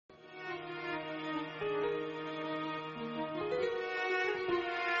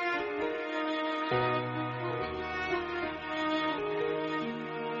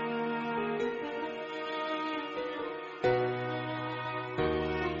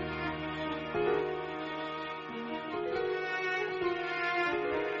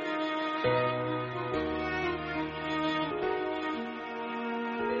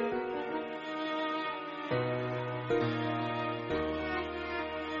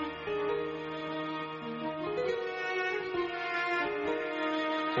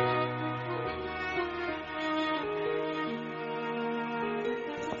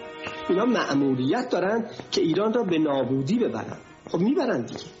اینا مأموریت دارن که ایران را به نابودی ببرن. خب میبرن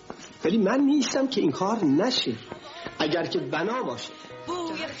دیگه، ولی من نیستم که این کار نشه. اگر که بنا باشه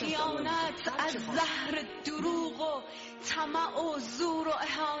بوی خیانت از زهر دروغ و طمع و زور و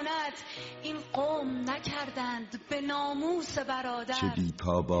اهانت این قوم نکردند به ناموس برادر. چه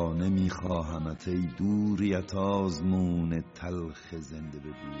بیتابانه میخواهمت ای دوریت آزمون تلخ زنده به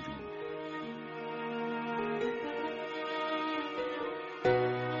بوری.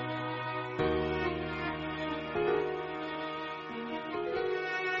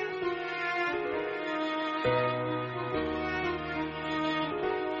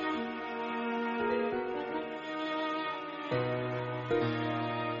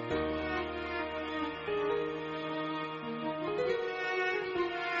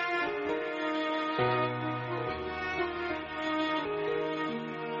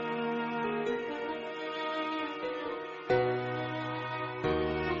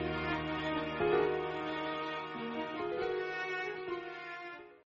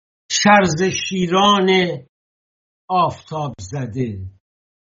 شرز شیران آفتاب زده،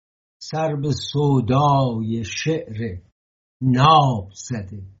 سر به سودای شعر ناب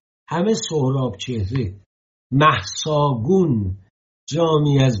زده. همه سهراب چهره، مهساگون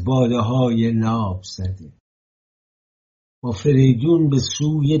جامی از باده های ناب زده. با فریدون به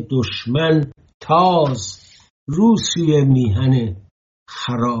سوی دشمن تاز، رو سوی میهن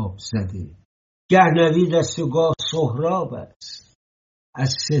خراب زده. گهنوی دست و گاه سهراب است،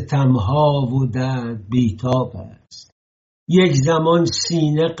 از ستمها و درد بیتاب است. یک زمان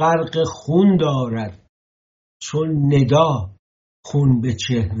سینه غرق خون دارد، چون ندا خون به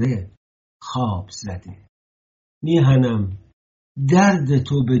چهره خواب زده. میهنم درد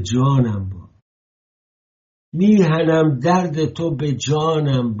تو به جانم باد، میهنم درد تو به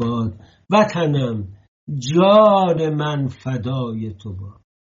جانم باد. وطنم جان من فدای تو باد،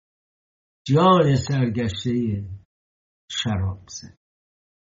 جان سرگشته شراب زده.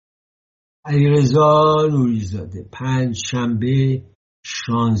 علیرضا نوری زاده، پنجشنبه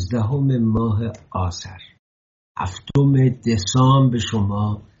 16 ماه آذر، 7 دسامبر به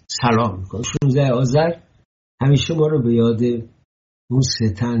شما سلام میکنم. 16 آذر همیشه ما رو به یاد اون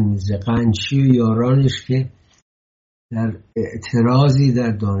ستن میزه قنچی و یارانش که در اعتراضی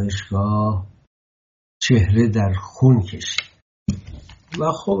در دانشگاه چهره در خون کشید.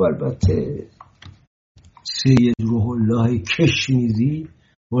 و خب البته سید روح الله کشمیری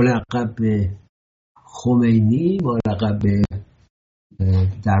ملقب به خمینی، ملقب به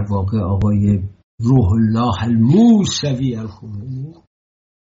در واقع آقای روح الله الموسوی الخمینی،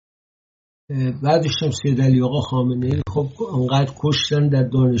 بعدش هم سید علی آقا خامنه‌ای. خب انقدر کشتن در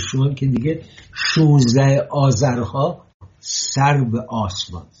دانشجویان که دیگه 16 آذرها سر به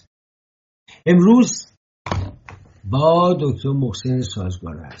آسمان. امروز با دکتر محسن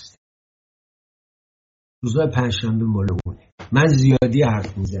سازگارا هست. روزای پنجشنبه مال اونه. من زیادی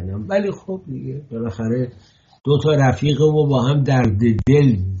حرف میزنم ولی خب دیگه بالاخره 2 رفیقمو با هم درد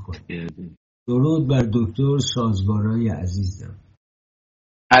دل میکنیم. درود بر دکتر سازگارای عزیزم.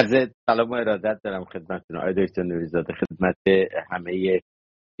 عرض سلام و ارادت دارم خدمتتون آقای دکتر نوری زاده، خدمت همه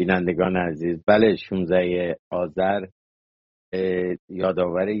بینندگان عزیز. بله 16 آذر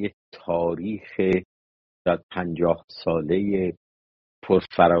یادآور یک تاریخ 50 ساله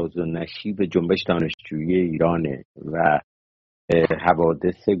پرفراز و نشیب جنبش دانشجویی ایرانه و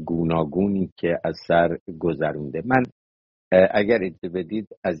حوادث گوناگونی که از سر گذرونده. من اگر اجازه بدید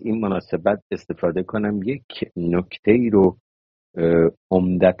از این مناسبت استفاده کنم یک نکته ای رو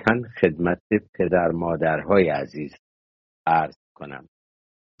عمدتاً خدمت پدر مادرهای عزیز عرض کنم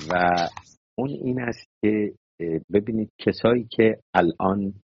و اون این است که ببینید کسایی که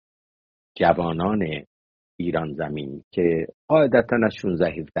الان جوانان ایران زمین که قاعدتاً از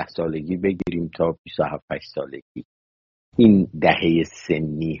 16-17 سالگی بگیریم تا 27-28 سالگی این دهه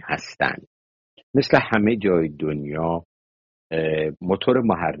سنی هستند، مثل همه جای دنیا موتور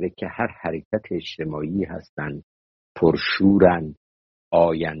محرک هر حرکت اجتماعی هستند، پرشورن،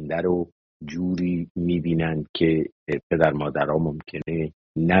 آینده رو جوری میبینن که پدر مادرها ممکنه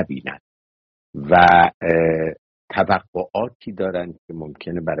نبینن و توقعاتی دارن که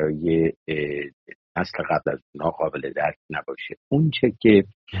ممکنه برای نسل قبل از اونها قابل درک نباشه. اون چه که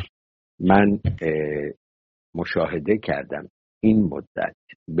من مشاهده کردم این مدت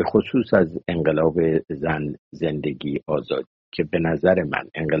به خصوص از انقلاب زن زندگی آزادی که به نظر من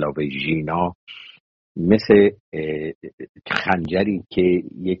انقلاب ژینا مثل خنجری که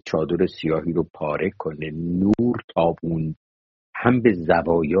یک چادر سیاهی رو پاره کنه، نور تابون هم به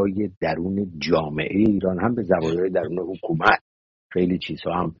زوایای درون جامعه ایران هم به زوایای درون حکومت. خیلی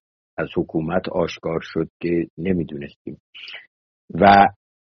چیزها هم از حکومت آشکار شد که نمیدونستیم و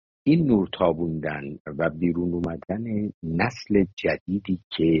این نور تابوندن و بیرون اومدن نسل جدیدی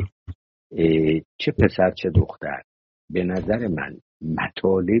که چه پسر چه دختر به نظر من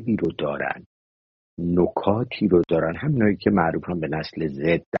مطالبی رو دارن، نکاتی رو دارن، همینایی که معروفن به نسل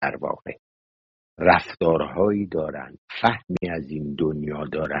زد، در واقع رفتارهایی دارن، فهمی از این دنیا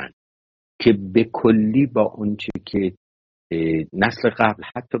دارن که به کلی با اونچه که نسل قبل،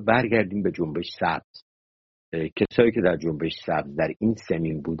 حتی برگردیم به جنبش سبز، کسایی که در جنبش سبز در این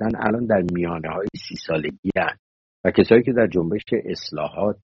سنین بودن الان در میانه های 30 سالگی هستند و کسایی که در جنبش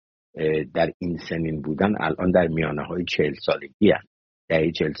اصلاحات در این سنین بودن الان در میانه های 40 سالگی هستند،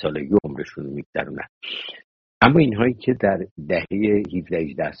 دهه 40 سالگی عمرشون رو میگذرونن. اما اینهایی که در دهه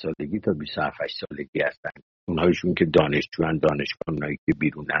 17-18 سالگی تا 27-28 سالگی هستن، اونهایشون که دانشجوان، دانشگاه، اونهایی که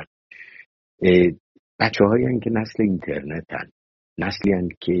بیرونن، بچه هایی که نسل اینترنت هن، نسلی هن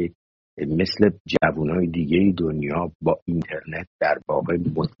که مثل جوانای دیگه دنیا با اینترنت در واقع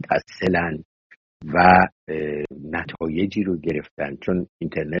متصلن و نتایجی رو گرفتن، چون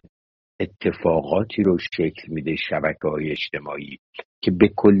اینترنت اتفاقاتی رو شکل میده، شبکه‌های اجتماعی که به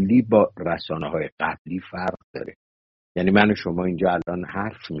کلی با رسانه‌های قبلی فرق داره. یعنی من و شما اینجا الان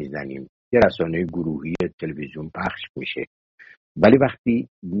حرف میزنیم، یه رسانه گروهی تلویزیون پخش میشه، ولی وقتی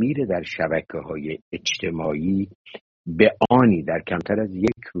میره در شبکه‌های اجتماعی به آنی در کمتر از 1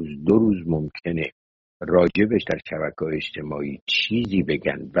 روز 2 روز ممکنه راجبش در شبکه‌های اجتماعی چیزی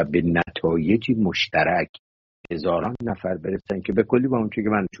بگن و به نتایجی مشترک هزاران نفر برسن که به کلی با اونچه که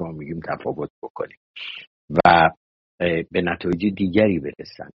من شما میگیم تفاوت بکنیم و به نتایج دیگری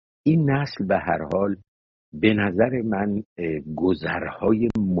برسن. این نسل به هر حال به نظر من گذرهای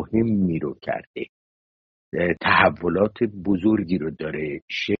مهمی رو کرده، تحولات بزرگی رو داره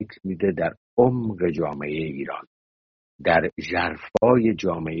شکل میده در عمق جامعه ایران، در ژرفای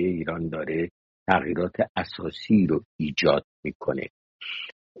جامعه ایران داره تغییرات اساسی رو ایجاد میکنه.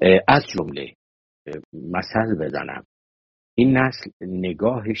 از جمله مثل بزنم، این نسل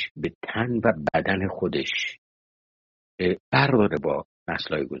نگاهش به تن و بدن خودش برقراره با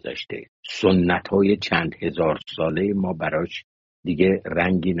نسل‌های گذشته. سنت‌های چند هزار ساله ما براش دیگه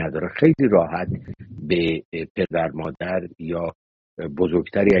رنگی نداره. خیلی راحت به پدر مادر یا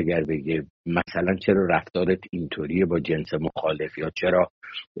بزرگتری اگر بگه مثلا چرا رفتارت اینطوریه با جنس مخالف، یا چرا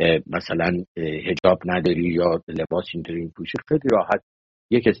مثلا حجاب نداری یا لباس اینطوری میپوشی، خیلی راحت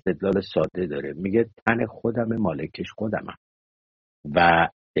یک استدلال ساده داره، میگه تن خودم، مالکش خودمم. و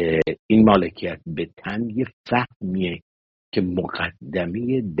این مالکیت به تن یه فهمیه که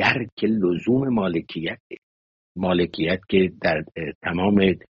مقدمه درک لزوم مالکیت که در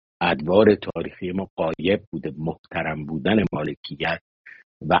تمام ادوار تاریخی ما غایب بوده، محترم بودن مالکیت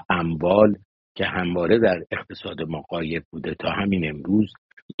و اموال که همواره در اقتصاد ما غایب بوده تا همین امروز.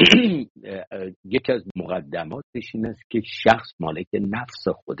 یکی از مقدماتش این است که شخص مالک نفس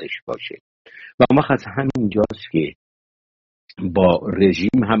خودش باشه و ما از همینجاست که با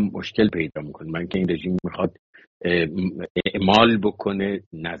رژیم هم مشکل پیدا میکنه. من که این رژیم میخواد اعمال بکنه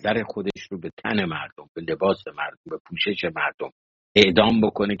نظر خودش رو به تن مردم، به لباس مردم، به پوشش مردم اعدام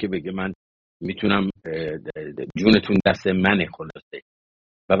بکنه که بگه من میتونم جونتون دست منه خلاصه.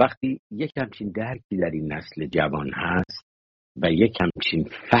 و وقتی یک همچین درکی در این نسل جوان هست و یک همچین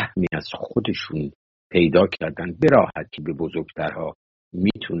فهمی از خودشون پیدا کردن، به راحتی به بزرگترها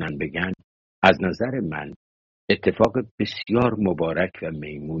میتونن بگن، از نظر من اتفاق بسیار مبارک و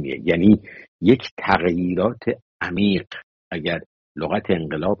میمونیه. یعنی یک تغییرات عمیق، اگر لغت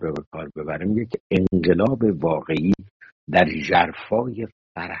انقلاب رو به کار ببرم، یک انقلاب واقعی در ژرفای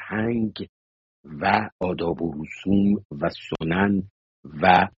فرهنگ و آداب و رسوم و سنن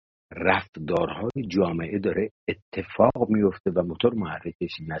و رفتارهای جامعه داره اتفاق میفته و موتور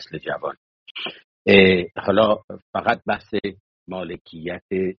محرکش نسل جوان. حالا فقط بحث مالکیت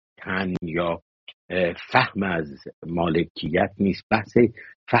تن یا فهم از مالکیت نیست، بحث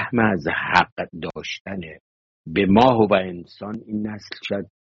فهم از حق داشتنه. به ما و انسان این نسل شاید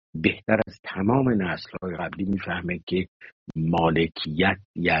بهتر از تمام نسل‌های قبلی میفهمه که مالکیت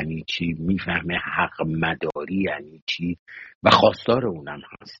یعنی چی، میفهمه حق مداری یعنی چی و خواستار اونم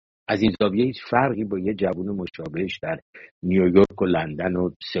هست. از این زاویه هیچ فرقی با یه جوون مشابهش در نیویورک و لندن و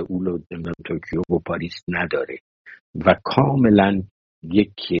سئول و توکیو و پاریس نداره و کاملا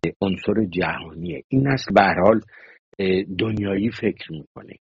یک عنصر جهانیه. این نسل به هر حال دنیایی فکر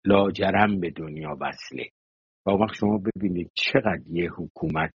میکنه، لاجرم به دنیا وصله. و وقت شما ببینید چقدر یه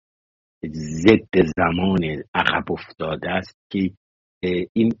حکومت ضد زمان عقب افتاده است که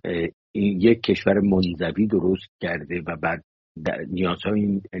این یک کشور منزوی درست کرده و بعد نیازهای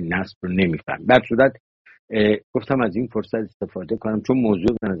این نسل رو نمیفهم. در صورت گفتم از این فرصت استفاده کنم چون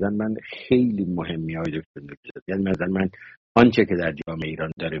موضوع به نظر من خیلی مهمی های دکتر. یعنی نظر من آنچه که در جامعه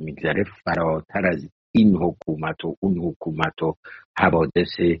ایران داره میگذره فراتر از این حکومت و اون حکومت و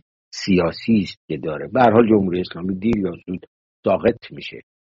حوادث سیاسی است که داره. به هر حال جمهوری اسلامی دیر یا زود ساقط میشه.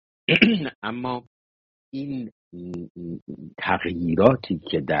 اما این تغییراتی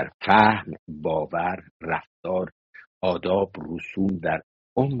که در فهم، باور، رفتار، آداب، رسوم در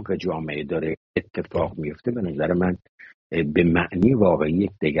عمق جامعه داره اتفاق میفته، به نظر من به معنی واقعی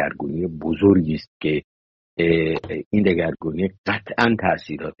یک دگرگونی بزرگی است که این دگرگونی قطعا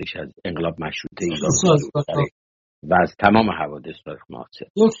تاثیراتش از انقلاب مشروطه ایران و از تمام حوادث تاریخ معاصر.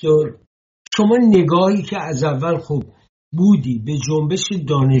 دکتر، شما نگاهی که از اول خب بودی به جنبش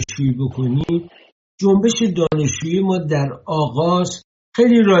دانشجویی بکنی، جنبش دانشجویی ما در آغاز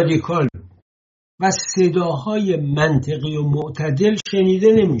خیلی رادیکال و صداهای منطقی و معتدل شنیده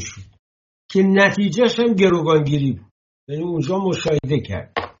نمیشد که نتیجهش هم گروگانگیری بود. یعنی اونجا مشاهده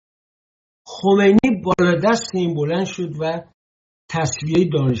کرد خمینی بالا دست این بلند شد و تصفیه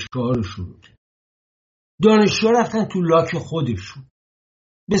دانشگاه ها رو شروع کرد. دانشجوها رفتن تو لاک خودشون،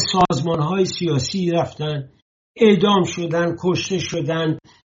 به سازمان های سیاسی رفتن، اعدام شدن، کشته شدن،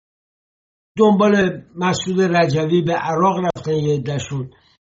 دنبال مسعود رجوی به عراق رفتن، یه عده‌شون،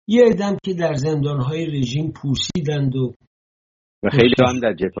 یه عده‌ام که در زندانهای رژیم پوسیدند و خیلی هم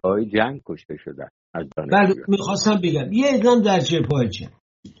در جبهه‌های جنگ کشته شدن از دانشجویان. بعد میخواستم بگم یه عده‌ام در جبهه‌های جنگ.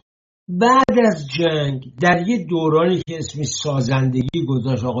 بعد از جنگ در یه دورانی که اسمش سازندگی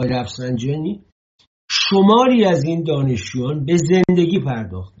گذاشت آقای رفسنجانی، شماری از این دانشجویان به زندگی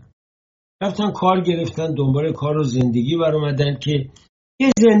پرداختن، رفتن کار گرفتن، دنبال کار و زندگی برآمدن که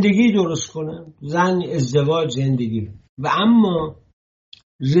یه زندگی درست کنن، زن، ازدواج، زندگی. و اما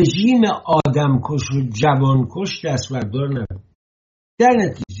رژیم آدمکش و جوانکش دست بردار نبود. در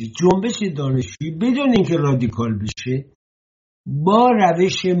نتیجه جنبش دانشجویی بدون اینکه رادیکال بشه با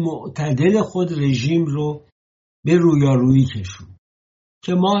روش معتدل خود رژیم رو به رویارویی کشوند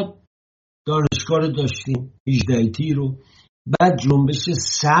که ما دانشگاه رو داشتیم، 18 تیر رو، بعد جنبش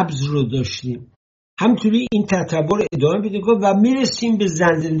سبز رو داشتیم، همینطوری این تطور ادامه پیدا کنه و میرسیم به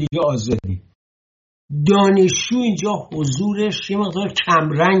زندگی آزادی. دانشجو اینجا حضورش یه مقدار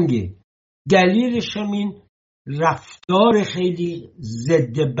کمرنگه، دلیلش هم این رفتار خیلی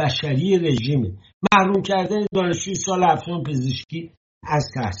ضد بشری رژیمه، محروم کردن دانشجوی سال هفتم پزشکی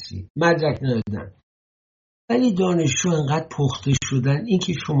از تحصیل، مدرک ندادن. ولی دانشجو انقدر پخته شدن، این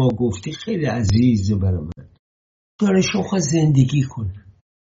که شما گفتی خیلی عزیزه برای من. دانشجو خواهد زندگی کنن،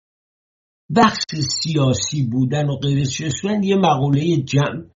 بخش سیاسی بودن و غیر سیاسی یه مقوله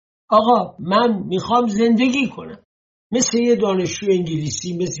جمع. آقا من میخوام زندگی کنم، مثل یه دانشجو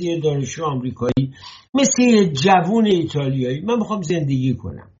انگلیسی، مثل یه دانشجو آمریکایی، مثل یه جوون ایتالیایی، من میخوام زندگی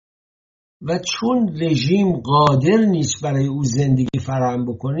کنم. و چون رژیم قادر نیست برای او زندگی فراهم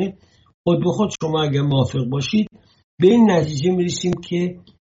بکنه، خود به خود شما اگر موافق باشید به این نتیجه میرسیم که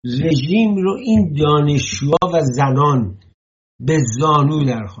رژیم رو این دانشجوها و زنان به زانو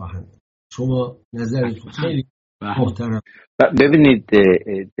در خواهند. شما نظرتون خیلی محترم. ببینید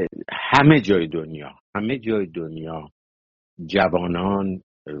همه جای دنیا جوانان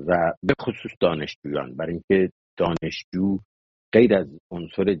و به خصوص دانشجویان، برای اینکه دانشجو غیر از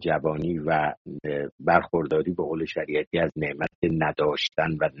عنصر جوانی و برخورداری به قول شریعتی از نعمت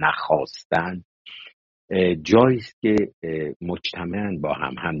نداشتن و نخواستن، جایی است که مجتمعاً با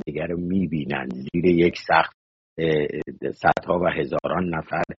همدیگر رو میبینن، زیر یک سقف صدها و هزاران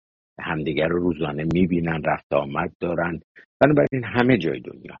نفر همدیگر رو روزانه میبینن، رفت آمد دارن. بنابراین همه جای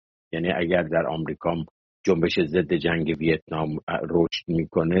دنیا، یعنی اگر در آمریکا جنبش ضد جنگ ویتنام رشد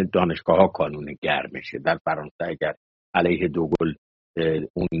میکنه، دانشگاه ها کانون گرمشه. در فرانسه اگر علیه دوگل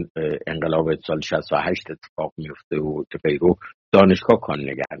اون انقلاب سال 68 اتفاق میفته و تفیرو، دانشگاه کانون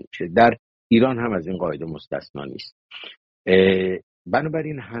گرم میشه. در ایران هم از این قاعده مستثنا نیست.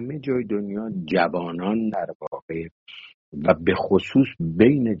 بنابراین همه جای دنیا جوانان در واقع و به خصوص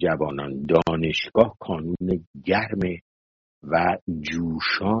بین جوانان دانشگاه کانون گرم و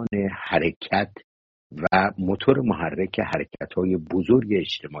جوشان حرکت و موتور محرک حرکت‌های بزرگ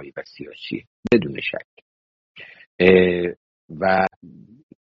اجتماعی و سیاسی بدون شک. و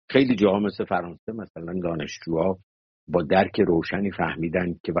خیلی جاها مثل فرانسه مثلا دانشجوها با درک روشنی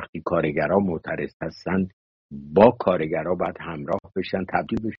فهمیدن که وقتی کارگرها معترض هستن با کارگرها باید همراه بشن،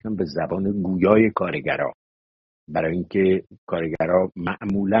 تبدیل بشن به زبان گویای کارگرها، برای اینکه کارگرها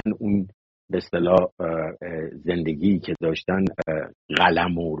معمولاً اون به اصطلاح زندگی که داشتن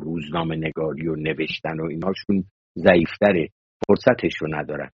قلم و روزنامه نگاری و نوشتن و ایناشون ضعیفتره، فرصتش رو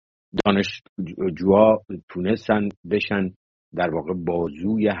ندارن. دانشجوها تونستن بشن در واقع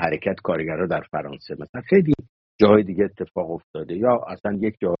بازوی حرکت کارگرها در فرانسه. مثلا خیلی جاهای دیگه اتفاق افتاده، یا اصلا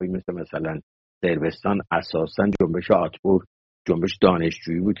یک جایی مثلا صربستان اساساً جنبش آتپور جنبش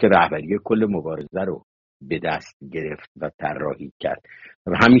دانشجویی بود که رهبری کل مبارزه رو به دست گرفت و طراحی کرد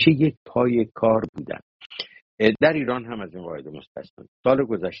و همیشه یک پای کار بودن. در ایران هم از این قاعده مستثنا. سال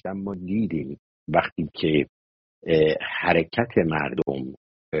گذشته ما دیدیم وقتی که حرکت مردم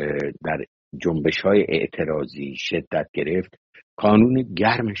در جنبش‌های اعتراضی شدت گرفت، کانون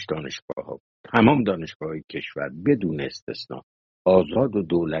گرمش دانشگاه‌ها، تمام دانشگاه‌های کشور بدون استثنا آزاد و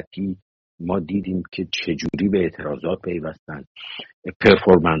دولتی، ما دیدیم که چجوری به اعتراضات پیوستن،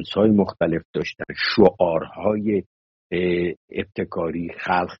 پرفورمنس‌های مختلف داشتن، شعارهای ابتکاری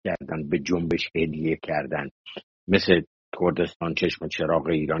خلق کردن، به جنبش هدیه کردن، مثل کردستان چشم چراغ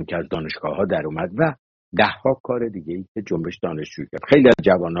ایران که از دانشگاه‌ها در اومد و ده‌ها کار دیگه‌ای که جنبش دانشجویی کرد. خیلی از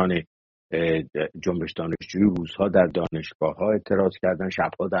جوانان جنبش دانشجویی روزها در دانشگاه‌ها اعتراض کردن،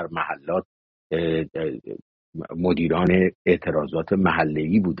 شب‌ها در محلات مدیران اعتراضات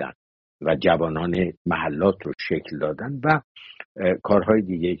محله‌ای بودن و جوانان محلات رو شکل دادن و کارهای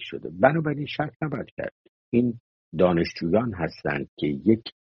دیگه شده. بنابراین شک نباید کرد این دانشجویان هستند که یک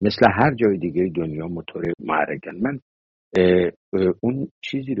مثل هر جای دیگه دنیا موتور محرکن. من اون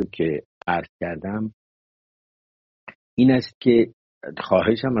چیزی رو که عرض کردم این است که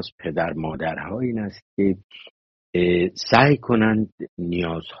خواهشم از پدر مادرها این است که سعی کنند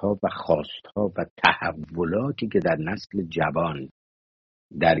نیازها و خواستها و تحولاتی که در نسل جوان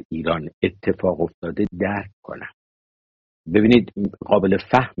در ایران اتفاق افتاده درک کنند. ببینید، قابل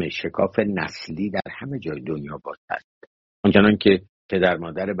فهم شکاف نسلی در همه جای دنیا باز هست. آنچنان که پدر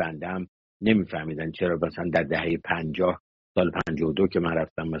مادر بنده هم نمیفهمیدن چرا مثلا در دهه 50 سال 52 که من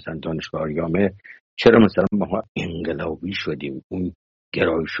رفتم مثلا دانشگاه آریامه، چرا مثلا ما انقلابی شدیم. اون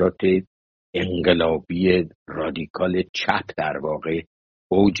گرایشات انقلابی رادیکال چپ در واقع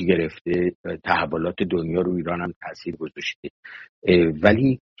اوج گرفته، تحولات دنیا رو ایران هم تاثیر گذاشته.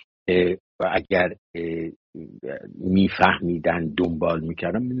 ولی اگر میفهمیدن، دنبال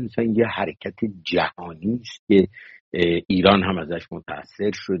میکردن، میدونستن یه حرکت جهانی است که ایران هم ازش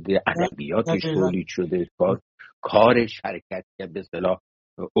متاثر شده، ادبیاتش تولید شده، کارش حرکت کرد، به اصطلاح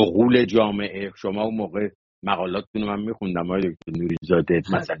عقول جامعه. شما اون موقع مقالاتتون من میخوندم های دکتر نوری زاده،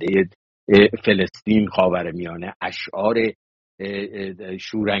 مسئله فلسطین، خاورمیانه، اشعار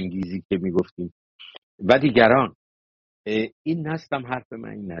شورانگیزی که میگفتیم و دیگران. این نسل هم حرف من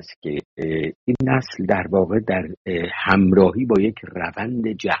این است که این نسل در واقع در همراهی با یک روند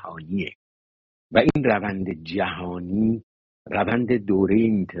جهانیه و این روند جهانی روند دوره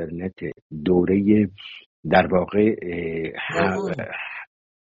اینترنت، دوره در واقع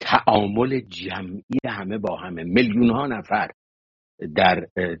تعامل جمعی همه با همه، میلیون ها نفر در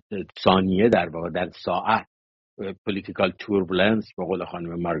ثانیه، در واقع در ساعت، پولیتیکال توربولنس به قول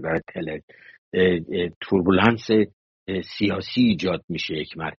خانم مارگارت تلر، توربولنس سیاسی ایجاد میشه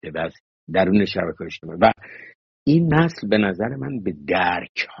یک مرتبه از درون شبکه‌های اجتماعی و این نسل به نظر من به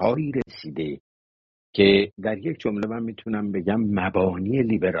درک‌هایی رسیده که در یک جمله من میتونم بگم مبانی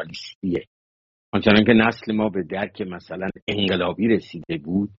لیبرالیستیه. آنچنان که نسل ما به درک مثلا انقلابی رسیده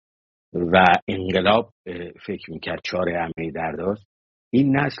بود و انقلاب فکر میکرد چاره همه درداست،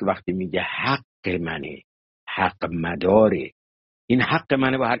 این نسل وقتی میگه حق منه، حق مداره، این حق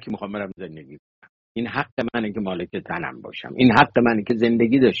منه با هر کی میخوام برم زندگی کنم، این حق منه که مالک تنم باشم، این حق منه که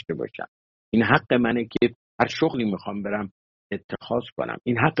زندگی داشته باشم، این حق منه که هر شغلی میخوام برم اتخاذ کنم،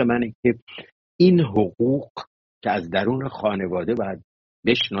 این حق منه که این حقوق که از درون خانواده باید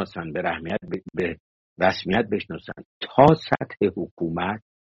بشناسن، به رسمیت بشناسن، تا سطح حکومت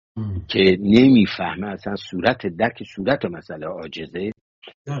که نمیفهمه اصلا صورت مسئله عاجزه.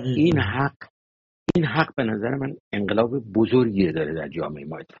 این حق به نظر من انقلاب بزرگی داره در جامعه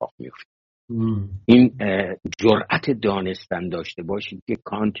ما اتفاق میفته. این جرأت دانستن داشته باشید که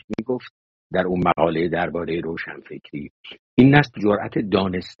کانت میگفت در اون مقاله درباره روشنفکری، این نسل جرأت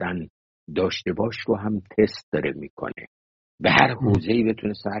دانستن داشته باش رو هم تست داره میکنه، به هر حوزه‌ای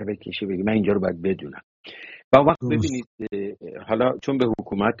بتونه سر بکشه، بگه من اینجا رو باید بدونم. و وقت ببینید، حالا چون به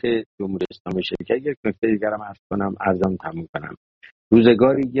حکومت جمهوری اسلامی شرکت، یک نکته دیگر هم عرض کنم، ارزم تموم کنم.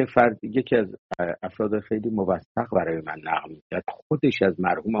 روزگاری یکی از افراد خیلی موثق برای من نقل می‌کرد، خودش از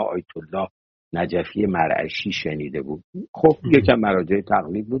مرحوم آیت الله نجفی مرعشی شنیده بود. خب یکم مراجع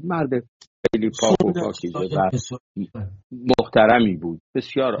تقلید بود، مرد خیلی پاک و پاکیزه و محترمی بود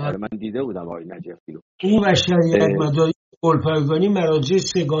بسیار. آره من دیده بودم آقای نجفی رو. او و شریعت مداری گلپایگانی مراجع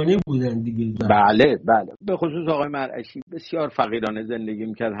سگانه بودن دیگه. بله، به خصوص آقای مرعشی بسیار فقیرانه زندگی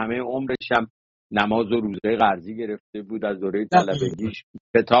میکرد، همه عمرش هم نماز و روزه قرضی گرفته بود، از دوره طلبگیش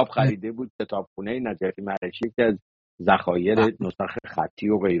کتاب خریده بود. کتابخونه نجفی مرعشی که از ذخایر نسخ خطی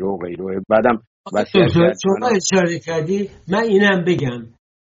و غیره و غیره. بعدم شما اشاره کردی، من اینم بگم،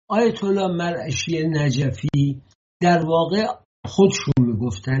 آیت الله مرعشی نجفی در واقع خودشون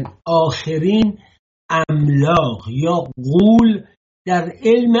میگفتن آخرین املاق یا غول در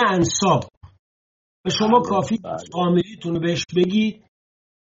علم انساب و شما کافی فامیلیتون رو بهش بگید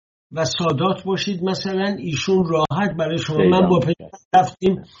و سادات باشید. مثلا ایشون راحت برای شما، من با پدر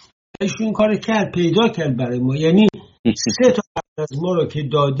رفتیم ایشون این کار کرد، پیدا کرد برای ما، یعنی 3 تا از ما رو که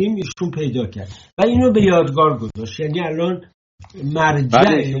دادیم ایشون پیدا کرد و اینو به یادگار گذاشت. یعنی الان مرجع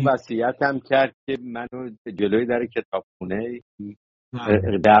ایشون وصیت هم کرد که منو جلوی در کتابخونه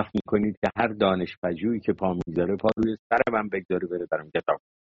دفن میکنید که هر دانشپژوهی که پا میذاره پا روی سر من بگذاره بره برام کتاب.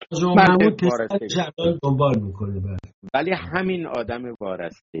 محمود پسرش الان دنبال میکنه. ولی همین آدم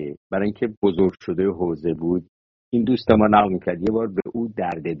وارسته برای اینکه بزرگ شده حوزه بود، این دوست ما نقل میکرد یه بار به او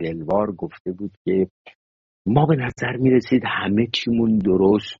درد دلوار گفته بود که ما به نظر میرسید همه چیمون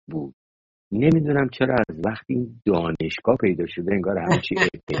درست بود، نمیدونم چرا از وقتی این دانشگاه پیدا شده انگار همه چی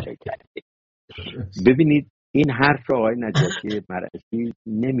ارتجاع کرده. ببینید این حرف رو آقای نجفی مرعشی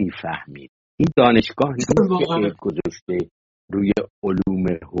نمیفهمید. این دانشگاه نیست که عیب گذاشته روی علوم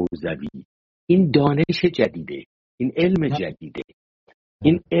حوزوی، این دانش جدیده، این علم جدیده،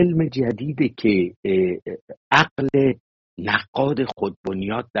 این علم جدیده که عقل نقاد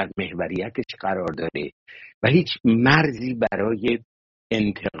خودبنیاد در محوریتش قرار داره و هیچ مرزی برای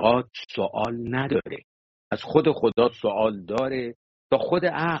انتقاد سوال نداره. از خود خدا سوال داره تا خود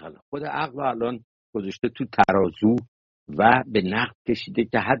عقل الان گذاشته تو ترازو و به نقد کشیده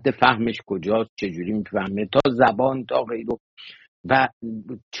که حد فهمش کجاست، چجوری میفهمه، تا زبان تا غیره، و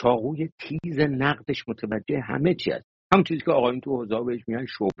چاقوی تیز نقدش متوجه همه چی است. همون چیزی که آقایون تو حوزه بهش میگن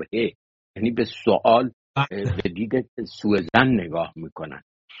شبهه، یعنی به سوال به دید سوءظن نگاه میکنن.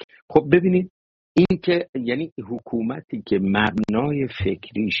 خب ببینید این که یعنی حکومتی که مبنای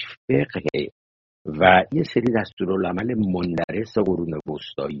فکریش فقه و یه سری دستورالعمل مندرس قرون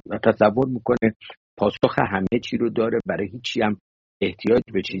وسطایی و تصور میکنه پاسخ همه چی رو داره، برای هیچی هم احتیاج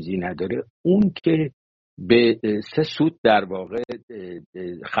به چیزی نداره، اون که به 3 سود در واقع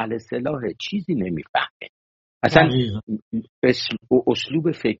خل سلاح چیزی نمیفهمه. اصلا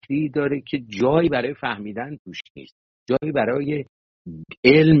اسلوب فکری داره که جایی برای فهمیدن توش نیست، جایی برای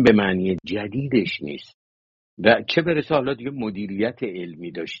علم به معنی جدیدش نیست و چه برسه حالا دیگه مدیریت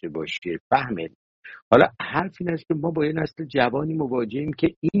علمی داشته باشه، فهمه. حالا حرف این است که ما با یه نسل جوانی مواجهیم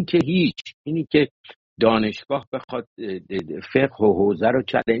که اینی که دانشگاه بخواد فقه و حوزه رو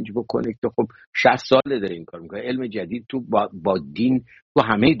چالش بکنه که خب 60 ساله داره این کار میکنه، علم جدید تو با دین تو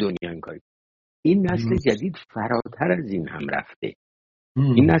همه دنیا این کار. این نسل جدید فراتر از این هم رفته.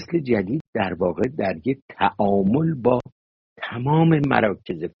 این نسل جدید در واقع در یک تعامل با تمام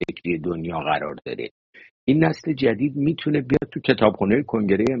مراکز فکری دنیا قرار داره. این نسل جدید میتونه بیاد تو کتابخونه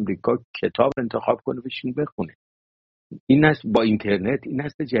کنگره امریکا کتاب انتخاب کنه بشین بخونه. این نسل با اینترنت، این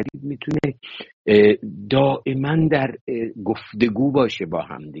نسل جدید میتونه دائما در گفتگو باشه با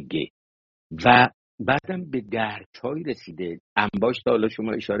هم دیگه و بعدم به درک‌های رسیده. انباشت حالا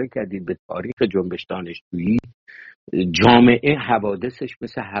شما اشاره کردید به تاریخ جنبش دانشجویی، جامعه حوادثش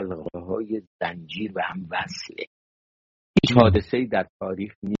مثل حلقه‌های زنجیر و هم وصله. هیچ حادثه‌ای در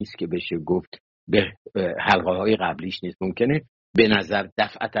تاریخ نیست که بشه گفت به حلقه‌های قبلیش نیست. ممکنه به نظر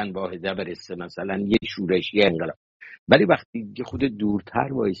دفعتاً واحده برسه مثلا یه شورش، یه انقلاب، ولی وقتی که خود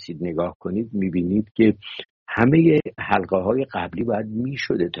دورتر وایسید نگاه کنید میبینید که همه حلقه‌های قبلی باید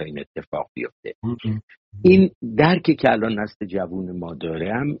میشده تا این اتفاق بیفته. این درکی که الان نسل جوون ما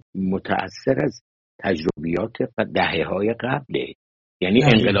داره هم متأثر از تجربیات دهه‌های قبله. یعنی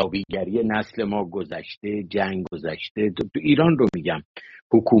انقلابیگری نسل ما گذشته، جنگ گذشته، تو ایران رو میگم،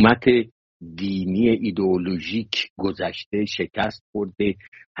 حکومت دینی ایدئولوژیک گذشته، شکست خورده،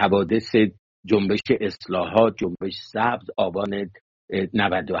 حوادث جنبش اصلاحات، جنبش سبز، آبان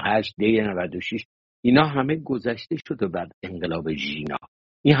 98، دی 96، اینا همه گذشته شده بعد انقلاب ژینا.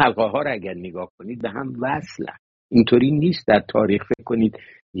 این حلقه ها رو اگر نگاه کنید به هم وصلن. اینطوری نیست در تاریخ فکر کنید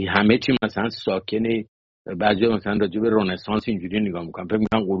همه چی مثلا ساکنه. بعضی مثلا راجع به رنسانس اینجوری نگاه میکنن، فکر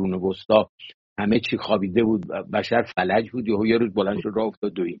میکنن قرون وسطا همه چی خوابیده بود، بشر فلج بود، یه روز بلند شد راه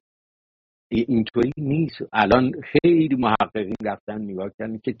افتاد دوید. اینطوری نیست. الان خیلی محققین رفتن نگاه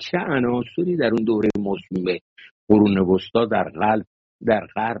کردن که چه عناصری در اون دوره موسوم قرون وسطا در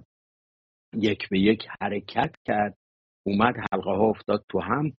غرب یک به یک حرکت کرد، اومد حلقه ها افتاد تو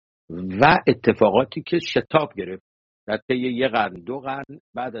هم و اتفاقاتی که شتاب گرفت در طی یه قرن، 2 قرن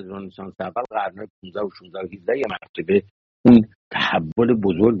بعد از رنسانس اول، قرن 15 و 16 و 17 یه مرتبه اون تحول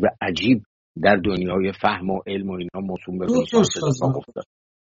بزرگ و عجیب در دنیای فهم و علم و اینا موسوم به رنسانس اتفاق افتاد.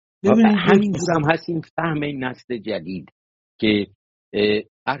 همین هم هست این فهم این نسل جدید که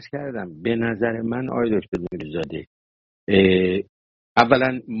عرض کردم به نظر من آقای دکتر نوری زاده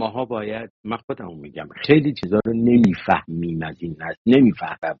اولا ماها باید، من خودمون میگم خیلی چیزا رو نمیفهمیم از این نسل،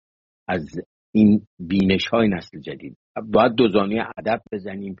 نمیفهمم از این بینش های نسل جدید. باید دوزانه ادب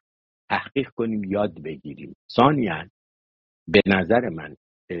بزنیم، تحقیق کنیم، یاد بگیریم. ثانیاً به نظر من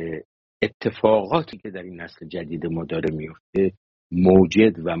اتفاقاتی که در این نسل جدید ما داره میفته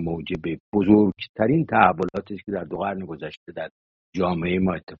موجد و موجب بزرگترین تحولاتی که در 2 قرن گذشته در جامعه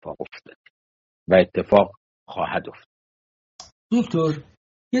ما اتفاق افتاد و اتفاق خواهد افتاد. دکتر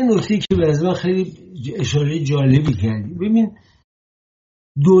یه نکته که به از من خیلی اشاره جالبی کردی، ببین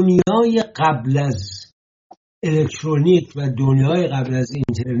دنیای قبل از الکترونیک و دنیای قبل از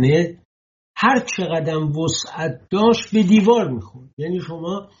اینترنت هر چقدر وسعت داشت به دیوار میخورد، یعنی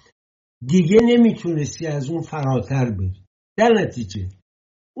شما دیگه نمیتونستی از اون فراتر بری. در نتیجه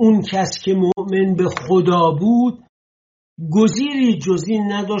اون کس که مؤمن به خدا بود گزیری جز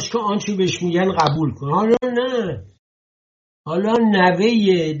این نداشت که آنچه بهش میگن قبول کن. حالا نه، حالا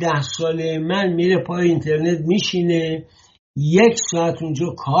نوه 10 ساله من میره پای اینترنت میشینه 1 ساعت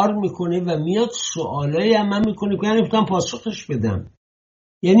اونجا کار میکنه و میاد سوالایی هم من میکنه که نمیتونم پاسخش بدم.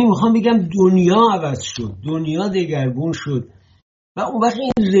 یعنی میخوام بگم دنیا عوض شد، دنیا دگرگون شد و اون وقت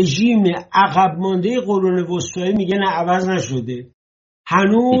این رژیم عقب مانده قرون وسطایی میگه نه عوض نشده،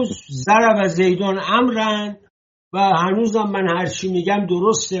 هنوز ضرب و زیدان امرن و هنوزم من هرچی میگم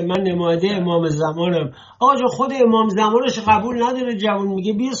درسته، من نماینده امام زمانم. آقا جا خود امام زمانش قبول نداره، جوان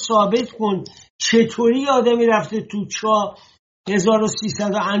میگه بیا ثابت کن چطوری آدمی رفته تو چاه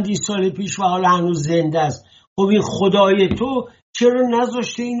 1300 اندی سال پیش و حالا هنوز زنده است. خب این خدای تو چرا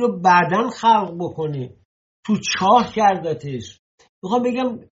نذاشته اینو بعداً خلق بکنه؟ تو چاه کردتش. میخوام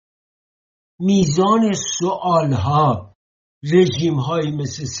بگم میزان سوالها رژیم‌هایی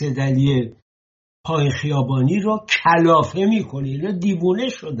مثل سدلی پای خیابانی رو کلافه میکنه. اینا دیوونه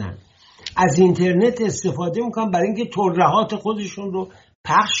شدن، از اینترنت استفاده میکنن برای اینکه ترهات خودشون رو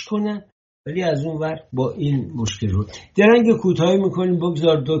پخش کنن، ولی از اون ور با این مشکل رو درنگ کوتاهی میکنیم.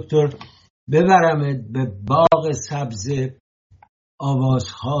 بگذار دکتر ببرمت به باغ سبز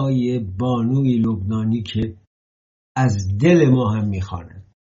آوازهای بانوی لبنانی که از دل ما هم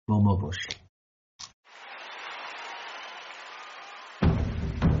میخوانند. با ما باشید.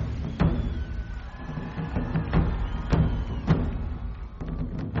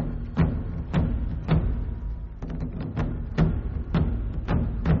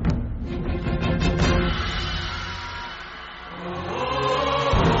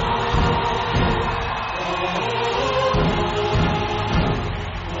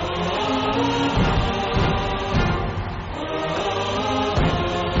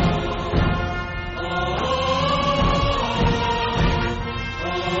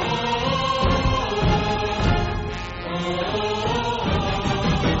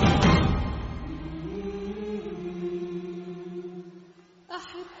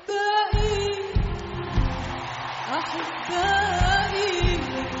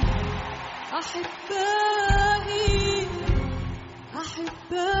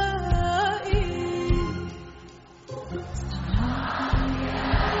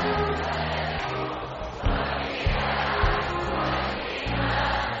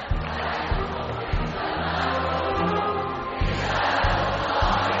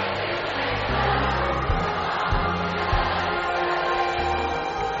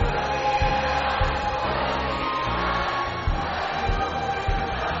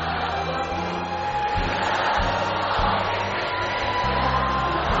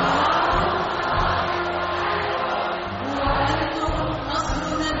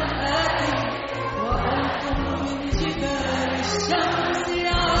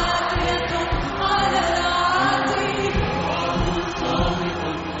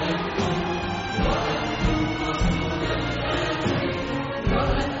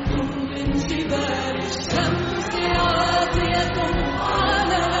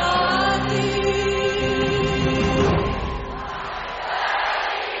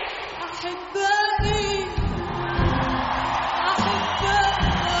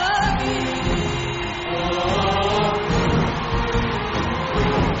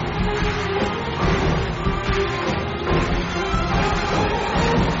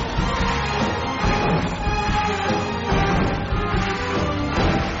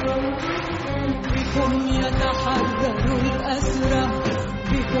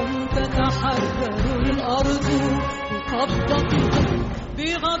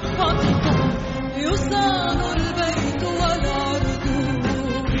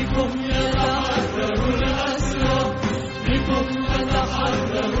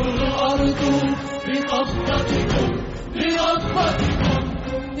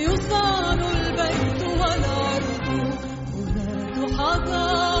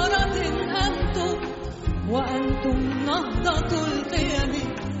 وأنتم نهضة القيم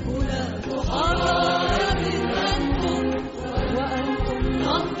ولاة حرارة أنتم وأنتم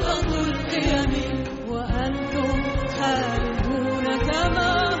نهضة القيم وأنتم خالدون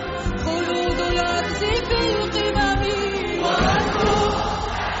كما خلود الأرض في القمم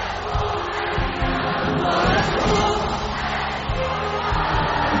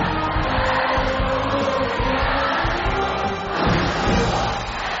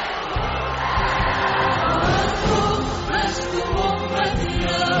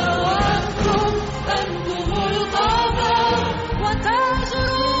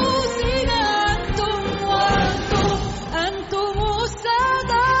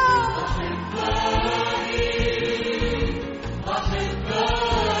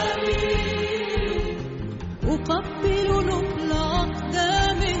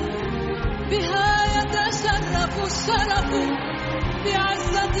الشرف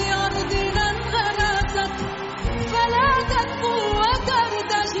بعزة أرضنا انخرطت فلا تكفوا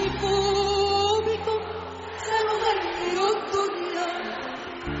وترتجفوا بكم سنغير الدنيا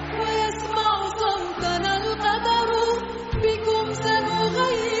ويسمع صوتنا القدر بكم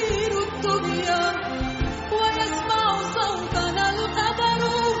سنغير الدنيا ويسمع صوتنا القدر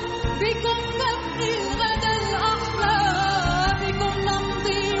بكم نبني الغد الأحلى بكم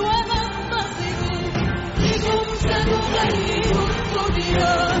نمضي وننتصر بكم سنغير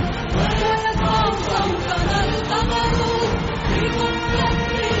الدنيا ويسمع صوتنا القمر بكم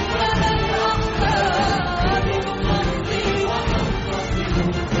نبني الغد الأحلى بكم نمضي وننتصر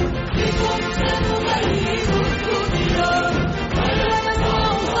بكم سنغير الدنيا ويسمع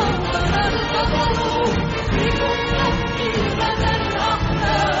صوتنا القمر بكم نبني الغد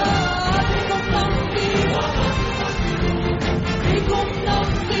الأحلى بكم نمضي وننتصر بكم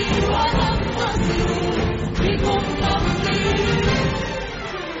نمضي وننتصر بكم نمضي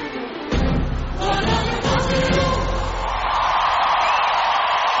وننتصر.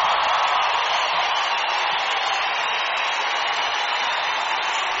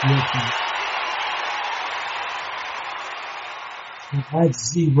 چقدر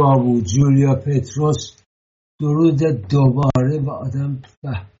زیبا بود جولیا پتروس. درود دوباره و آدم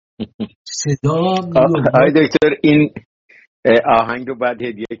صدا آقای دکتر این آهنگ رو باید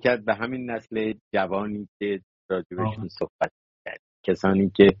هدیه کرد به همین نسل جوانی که راجبشون صحبت کرد،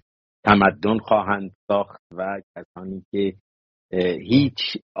 کسانی که تمدن خواهند ساخت و کسانی که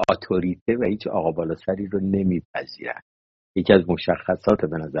هیچ اتوریته و هیچ آقا بالا سری رو نمیپذیرند. یکی از مشخصات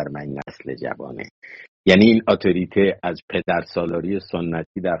به نظر من این نسل جوانه، یعنی این اتوریته از پدر سالاری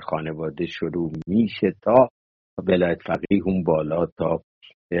سنتی در خانواده شروع میشه تا ولایت فقیه اون بالا، تا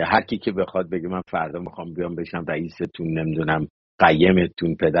هر کی که بخواد بگه من فردا میخوام بیام بشم رئیستون، نمیدونم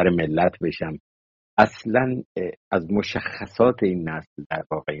قیمتون، پدر ملت بشم. اصلا از مشخصات این نسل در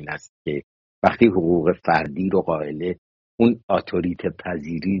واقع این است که وقتی حقوق فردی رو قائله، اون اتوریته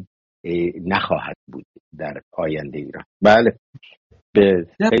پذیری نخواهد بود در آینده ایران. بله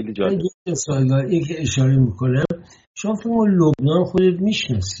خیلی جالب. این که اشاره میکنم، شما فهمون لبنان خودت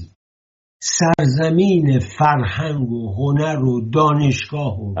میشناسی، سرزمین فرهنگ و هنر و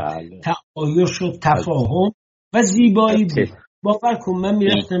دانشگاه و تعایش و تفاهم و زیبایی بود. باور کن من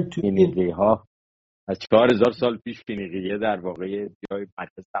میرفتم توی فینیقیه ها از 4000 سال پیش فینیقیه در واقع جای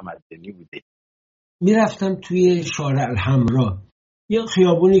مرکز تمدنی بوده. میرفتم توی شارع الحمرا، یه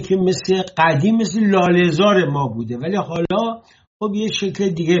خیابونی که مثل قدیم مثل لاله‌زار ما بوده ولی حالا خب یه شکل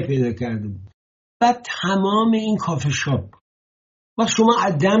دیگه پیدا کرده بود. بعد تمام این کافی شاپ، وقت شما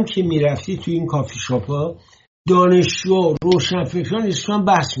عدم که میرفتی توی این کافی شاپ ها، دانشجو روشنفکران اسلام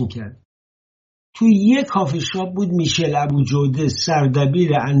بحث میکرد. توی یه کافی شاپ بود میشل ابوجوده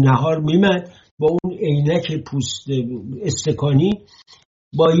سردبیر النهار میمد با اون عینک پوست استکانی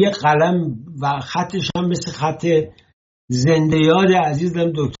با یه قلم و خطش هم مثل خط زنده یاد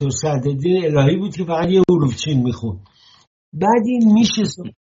عزیزم دکتر سعدالدین الهی بود که فقط یه حروف چین میخوند. بعد این میشه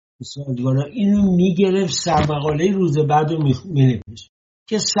سازگارا اینو میگرفت سرمقاله روز بعد رو مینوشت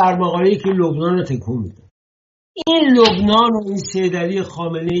که سرمقاله‌ای که لبنان رو تکون میده. این لبنان و این سید علی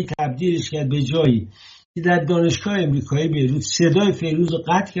خامنه‌ای تبدیلش کرد به جایی که در دانشگاه امریکایی بیروت صدای فیروز رو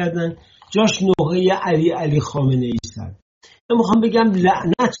قطع کردن، جاش نوحه علی خامنه‌ای زد. من میخوام بگم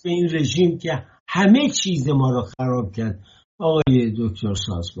لعنت به این رژیم که همه چیز ما رو خراب کرد. آقای دکتر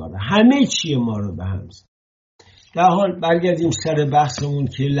سازگارا همه چیز ما رو به هم زد. در حال برگردیم سر بحثمون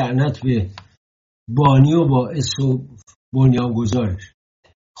که لعنت به بانی و باعث و بنیانگذارش.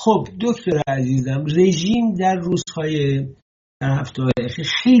 خب دکتر عزیزم، رژیم در روزهای در هفته‌های اخیر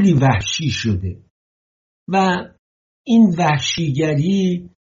خیلی وحشی شده و این وحشیگری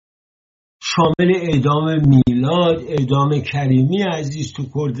شامل اعدام میلاد، اعدام کریمی عزیز تو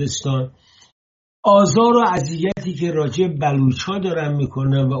کردستان آزار و اذیتی که راجع بلوچ‌ها دارن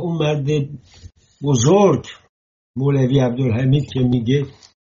میکنن و اون مرد بزرگ مولوی عبدالحمید که میگه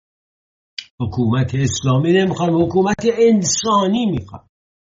حکومت اسلامی نمیخوام، حکومت انسانی میخوام.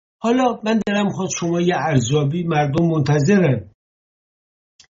 حالا من دلم میخواد شما یه ارزیابی، مردم منتظرن،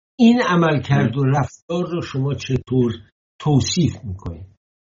 این عملکرد و رفتار رو شما چطور توصیف میکنید؟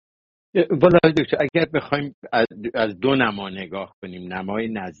 والا دکتر، اگر بخوایم از دو نما نگاه کنیم، نمای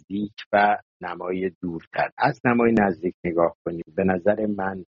نزدیک و نمای دورتر. از نمای نزدیک نگاه کنیم، به نظر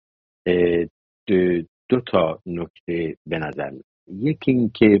من دو تا نکته به نظر میاد. یکی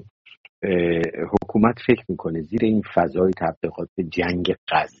این که حکومت فکر میکنه زیر این فضای تبلیغات جنگ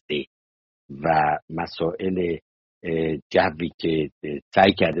غزه و مسائل جوی که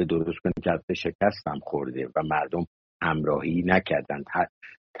سعی کرده درست کنه که البته شکست هم خورده و مردم همراهی نکردن،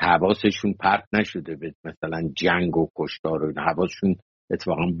 حواسشون پرت نشده به مثلا جنگ و کشتار و حواسشون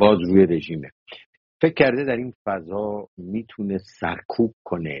اتفاقا باز روی رژیمه. فکر کرده در این فضا میتونه سرکوب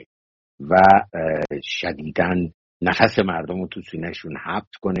کنه و شدیداً نفس مردم رو تو سینه‌شون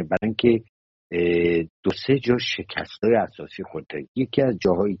حبس کنه، برای اینکه دو سه جا شکست‌های اساسی خورده. یکی از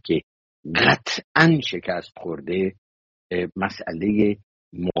جاهایی که قطعاً شکست خورده مسئله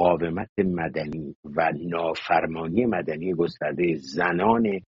مقاومت مدنی و نافرمانی مدنی گسترده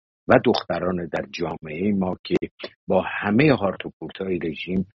زنان و دختران در جامعه ما که با همه هارت و پورت‌های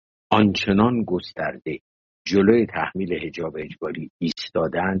رژیم آنچنان گسترده جلوی تحمیل حجاب اجباری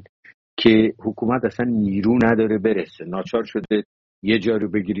ایستادند که حکومت اصلا نیرو نداره برسه، ناچار شده یه جا رو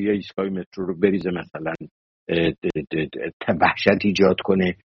بگیری یا ایستگاه مترو رو بریزه، مثلا وحشت ایجاد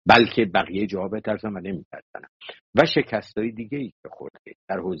کنه، بلکه بقیه جاها بترسن و نمیترسن. و شکستای دیگه ای که خورده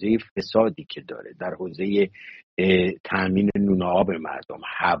در حوزه فسادی که داره، در حوزه تامین نون آب مردم،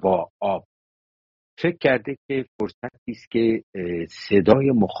 هوا، آب. فکر کرده که فرصتی است که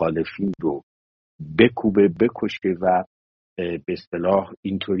صدای مخالفین رو بکوبه، بکشه و به اصطلاح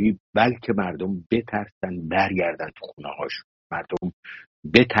اینطوری بلکه مردم بترسن برگردن تو خونه هاشون، مردم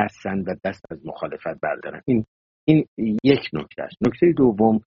بترسن و دست از مخالفت بردارن. این یک نکته است. نکته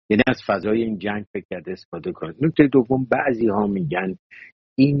دوم، یعنی از فضای این جنگ فکر کرده استفاده کنه. نکته دوم، بعضی ها میگن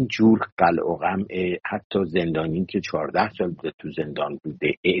این جور قلع و قمع حتی زندانی که 14 سال بوده تو زندان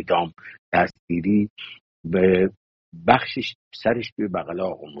بوده، اعدام، دستگیری، به بخشش سرش توی بغل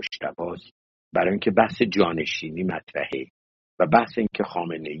آقا مجتبی‌ست، برای اینکه بحث جانشینی مطرحه و بحث اینکه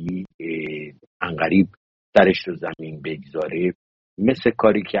خامنه‌ای عنقریب درش رو زمین بگذاره، مثل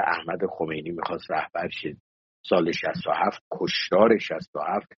کاری که احمد خمینی میخواست رهبر شه سال 67، کشتار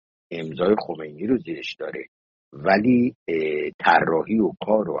 67 امضای خمینی رو زیرش داره، ولی طراحی و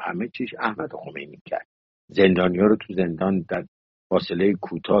کار و همه چیز احمد خمینی کرد. زندانی‌ها رو تو زندان در فاصله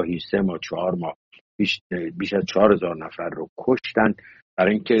کوتاهی 3 ماه 4 ماه بیش از 4000 نفر رو کشتن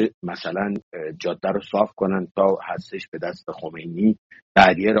برای اینکه مثلا جاده رو صاف کنن تا هستش به دست خمینی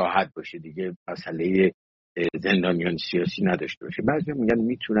بعدیه راحت باشه دیگه، مسئله زندانیان سیاسی نداشته باشه. بعضی میگن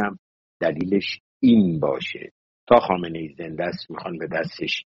میتونم دلیلش این باشه، تا خامنه‌ای زنده است میخوان به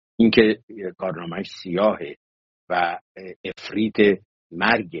دستش اینکه کارنامه‌اش سیاهه و افریط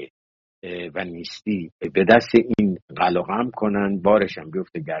مرگ و نیستی به دست این قلقم کنن، بارش هم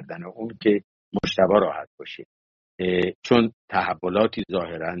بیفته گردن اون که مجتبی راحت باشه، چون تحولاتی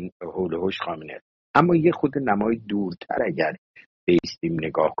ظاهرا حول و حوش خامنه است. اما یه خود نمای دورتر اگر بیستیم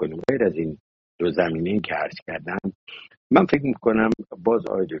نگاه کنیم غیر از این دو زمینه‌ای که عرض کردم، من فکر میکنم باز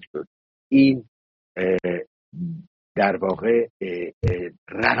آقای دکتر این در واقع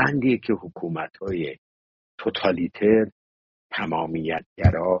روندیه که حکومت‌های توتالیتر،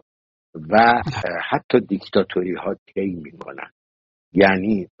 تمامیت‌گرا و حتی دیکتاتوری ها طی میکنن.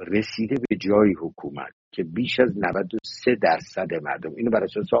 یعنی رسیده به جای حکومت که بیش از 93% مردم، اینو بر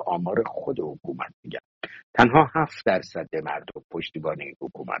اساس آمار خود حکومت میگن، تنها 7% مردم پشتیبان این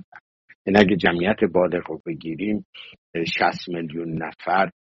حکومت هستند. یعنی اگه جمعیت بالغ رو بگیریم 60 میلیون نفر،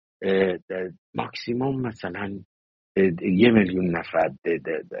 ماکسیموم مثلا 1 میلیون نفر،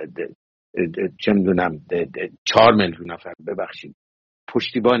 چه میدونم 4 میلیون نفر ببخشید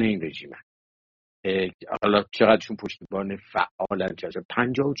پشتیبان این رژیم هست. حالا چقدرشون پشتیبان فعالن؟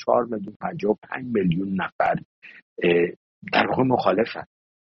 54 میلیون 55 میلیون نفر در واقع مخالفن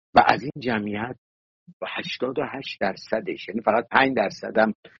و از این جمعیت 88%، یعنی فقط 5%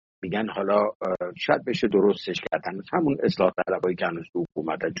 هم میگن حالا شاید بشه درستش کردن، همون اصلاح طلبایی که هنوز تو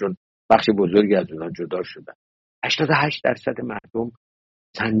حکومتن، چون بخش بزرگی از اونها جدا شدن. 88% مردم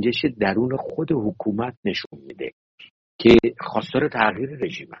سنجش درون خود حکومت نشون میده که خواستار تغییر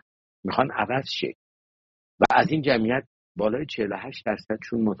رژیمن، میخوان عوض شه و از این جمعیت بالای 48%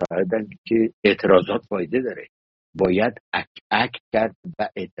 چون معتقدن که اعتراضات فایده داره باید اک کرد و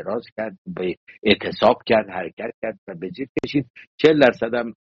اعتراض کرد، به اعتصاب کرد، حرکت کرد و به زیر کشید. 40%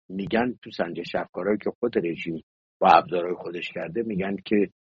 هم میگن تو سنجش افکارهایی که خود رژیم با ابزارهای خودش کرده میگن که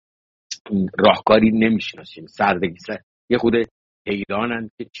راهکاری نمیشناسیم، سردگی یه خود حیرانن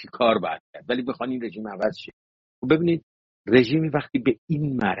که چی کار باید کرد، ولی بخوان این رژیم عوض شه. ببینید رژیمی وقتی به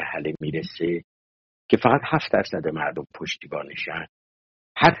این مرحله میرسه که فقط 7% مردم پشتیبانشن،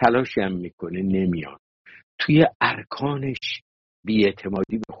 هر تلاشی هم میکنه نمیان. توی ارکانش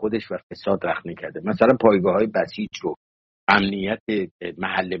بی‌اعتمادی به خودش و فساد رخنه کرده. مثلا پایگاه‌های بسیج رو امنیت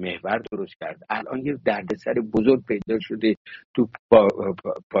محل محور درست کرد. الان یه دردسر بزرگ پیدا شده تو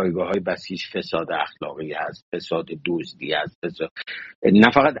پایگاه‌های بسیج، فساد اخلاقی هست، فساد دزدی هست، فساد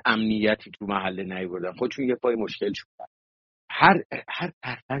نه فقط امنیتی تو محله نیاوردن، خودشون یه پای مشکل شدن. هر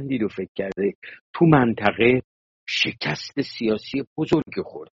ترفندی رو فکر کرده تو منطقه شکست سیاسی بزرگ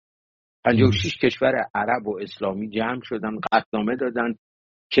خورد. 56 کشور عرب و اسلامی جمع شدن، قطعنامه دادن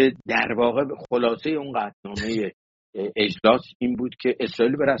که در واقع خلاصه اون قطعنامه اجلاس این بود که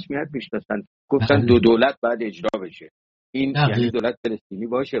اسرائیل به رسمیت میشناسن، گفتن دو دولت باید اجرا بشه. این یعنی دولت فلسطینی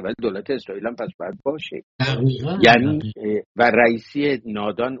باشه ولی دولت اسرائیل هم پس باید باشه. یعنی و رئیسی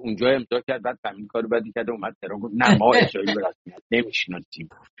نادان اونجا امضا کرد، بعد همین کارو بعدی کرد اومد تهران گفت نه ما اسرائیل به رسمیت نمیشناسیم.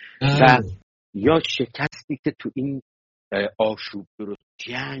 و یا شکستی که تو این آشوب درست،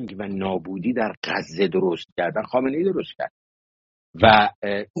 جنگ و نابودی در غزه درست کردن، خامنه‌ای درست کرد و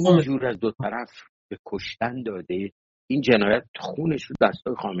اینجور از دو طرف به کشتن داده. این جنایت خونش رو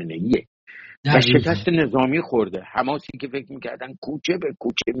دستای خامنه‌ایه و شکست نظامی خورده. حماسی که فکر میکردن کوچه به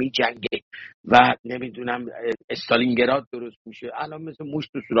کوچه میجنگه و نمیدونم استالینگراد درست میشه، الان مثل موش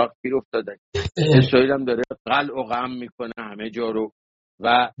تو سوراخ گیر افتاده. اسرائیل هم داره قلع و قم میکنه همه جا رو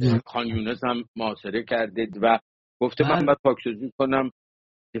و خان یونس هم محاصره کرده و گفته من باید پاکسازی کنم.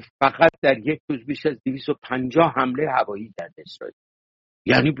 فقط در یک روز بیش از 250 حمله هوایی کرد اسرائیل.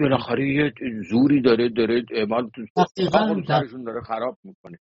 یعنی بالاخره یه زوری داره اعمال تو سرشون داره خراب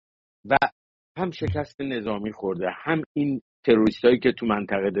میکنه و هم شکست نظامی خورده، هم این تروریستایی که تو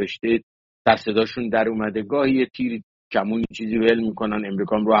منطقه داشته در صداشون در اومده. گاهی یه تیر کمونی چیزی ول میکنن،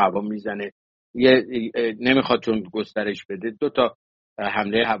 امریکا رو هوا میزنه، یه نمیخواد چون گسترش بده 2 تا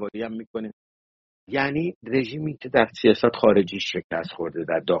حمله هوایی هم میکنه. یعنی رژیمی که در سیاست خارجی شکست خورده،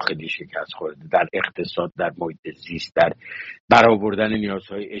 در داخلی شکست خورده، در اقتصاد، در محیط زیست، در برآوردن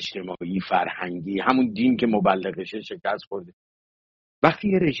نیازهای اجتماعی، فرهنگی، همون دین که مبلغشه شکست خورده. وقتی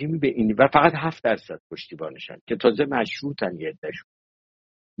یه رژیمی به این و فقط 7% پشتیبانشن که تازه مشروطن یه عده‌شون،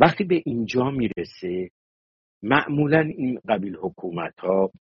 وقتی به اینجا میرسه معمولا این قبیل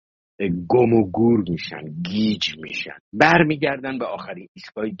حکومت‌ها گم و گور میشن، گیج میشن، برمیگردن به آخرین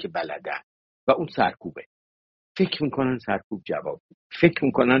ایستگاهی که بلدن و اون سرکوبه. فکر میکنن سرکوب جواب، فکر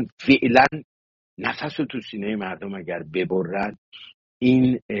میکنن فعلا نفس رو تو سینه مردم اگر ببرن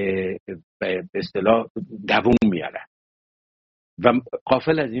این به اصطلاح دووم میارن و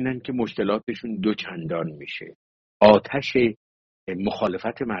غافل از اینن که مشکلاتشون 2 چندان میشه. آتش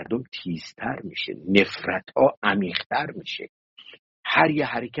مخالفت مردم تیزتر میشه، نفرت ها عمیق‌تر میشه. هر یه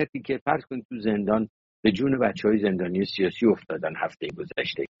حرکتی که فرض کنید تو زندان به جون بچهای زندانی سیاسی افتادن، هفته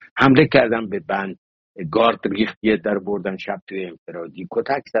گذشته حمله کردن به بند، گارد ریختیه در بردن شب توی انفرادی،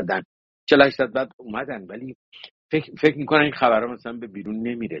 کتک زدن، 48 بعد اومدن، ولی فکر میکنن این خبرها مثلا به بیرون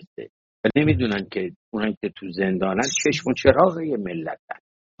نمیرسه و نمیدونن که اونایی که تو زندانن چشم و چراغ یه ملتن،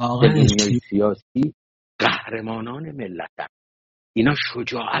 در دنیای سیاسی قهرمانان ملتن. اینا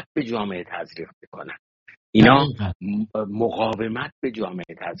شجاعت به جامعه تزریق میکنن، اینا مقاومت به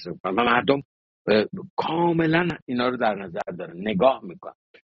جامعه تزریق میکنن و مردم کاملا اینا رو در نظر دارن، نگاه میکنن.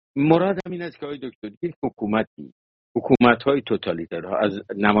 مرادم این است که دکتر یک حکومت‌های توتالیترها از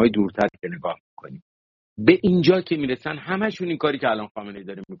نمای دورتر که نگاه میکنیم به اینجا که میرسن همشون این کاری که الان خامنه‌ای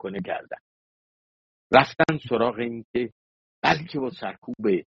داره میکنه کردن، رفتن سراغ این که بلکه با سرکوب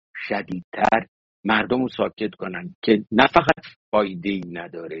شدیدتر مردم رو ساکت کنن که نه فقط فایده‌ای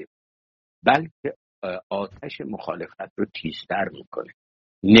نداره بلکه آتش مخالفت رو تیزتر میکنه،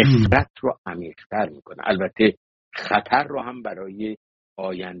 نفرت رو عمیق‌تر میکنه، البته خطر رو هم برای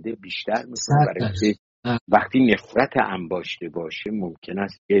آینده بیشتر میکنه، برای که وقتی نفرت انباشته باشه ممکن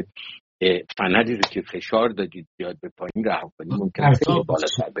است که فنری رو که فشار دادید بیاد به پایین رها کنید، ممکن است که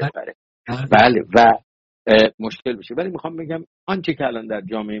بالاتر ببره. بله و مشکل بشه. ولی میخوام بگم آنچه که الان در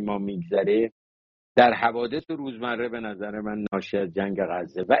جامعه ما میگذره در حوادث روزمره به نظر من ناشی از جنگ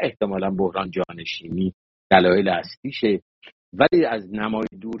غزه و احتمالاً بحران جانشینی دلایل اصلیشه، ولی از نمای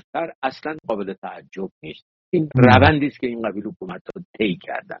دورتر اصلا قابل تعجب نیست. این روندی است که این قبیل حکومت‌ها طی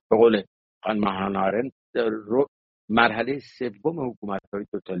کردن. به قول خانم آنان مرحله سوم حکومت‌های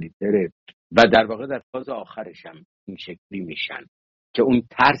توتالیتر و در واقع در فاز آخرش هم این شکلی میشن که اون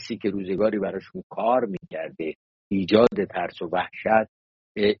ترسی که روزگاری براشون کار میکرده، ایجاد ترس و وحشت،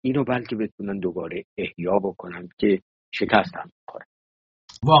 اینو بلکه بتونن دوباره احیا بکنن که شکست هم میخوره.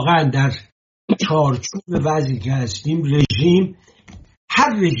 واقعا در چارچوب وضعی که هستیم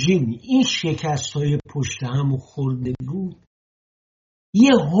هر رژیم این شکست های پشت هم خورده بود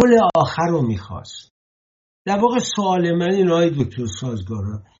یه حل آخر رو میخواست. در واقع سوال من این آقای دکتر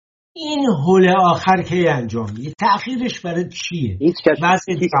سازگارا، این حل آخر که انجام میده تأخیرش برای چیه؟ هیچ کس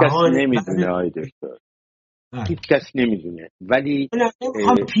نمیدونه آقای دکتر، هیچ کس نمیدونه، ولی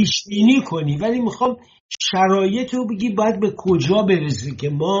نمیخوام پیش بینی کنی، ولی میخوام شرایط رو بگی باید به کجا برسه که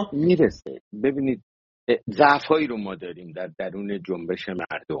ما میرسه. ببینید ضعف‌هایی رو ما داریم در درون جنبش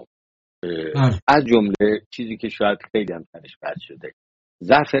مردم، از جمله چیزی که شاید خیلی هم سرش بحث شده،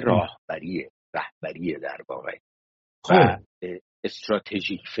 ضعف رهبریه در واقع و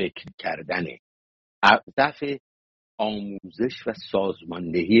استراتژیک فکر کردنه، ضعف آموزش و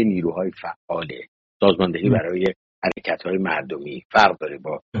سازماندهی نیروهای فعاله، سازماندهی برای حرکت‌های مردمی فرق داره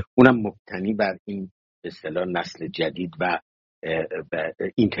با اونم مبتنی بر این به اصطلاح نسل جدید و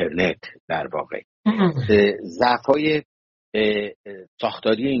اینترنت. در واقع ضعف‌های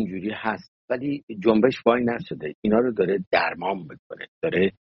ساختاری اینجوری هست، ولی جنبش وای نشده، اینا رو داره درمان میکنه،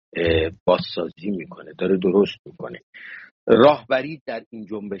 داره بازسازی میکنه، داره درست میکنه. راهبری در این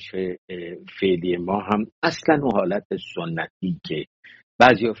جنبش فعلی ما هم اصلا اون حالت سنتی که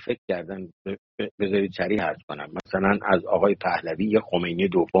بعضیا فکر کردن، بذارید سریع عرض کنم، مثلا از آقای پهلوی یه خمینی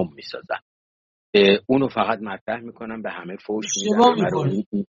دوم میسازن، اونو فقط مطرح میکنن، به همه فوش میدن،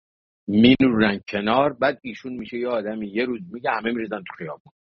 مینورن کنار، بعد ایشون میشه یه آدمی یه روز میگه همه میریزن تو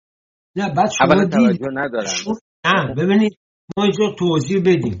خیابون. نه بعد شما توجه ندارن. نه ببینید ما اینجا توضیح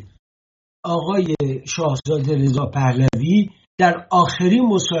بدیم. آقای شاهزاده رضا پهلوی در آخرین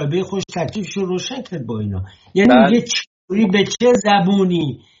مصاحبه خوش تکلیفش رو روشن کرد با اینا، یعنی میگه چطوری به چه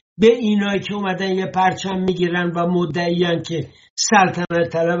زبونی به اینایی که اومدن یه پرچم میگیرن و مدعیان که سلطنت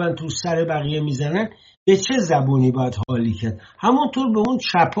طلبن تو سر بقیه میزنن، به چه زبونی باید حالی کرد؟ همونطور به اون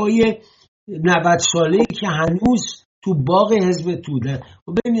چپای 90 ساله‌ای که هنوز تو باغ حزب توده.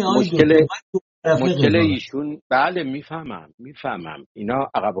 مشکل ایشون، بله میفهمم اینا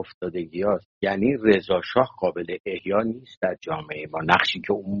عقب افتادگی هاست. یعنی رضا شاه قابل احیا نیست در جامعه ما، نقشی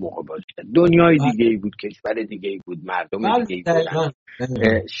که اون موقع بازی کرد. دنیای دیگه ای بود، کشور دیگه ای بود، مردم دیگه ای بودن،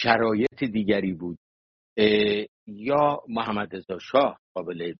 شرایط دیگری بود. یا محمد رضا شاه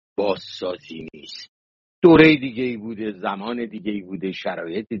قابل بازسازی نیست، دوره دیگه ای بوده، زمان دیگه ای بوده،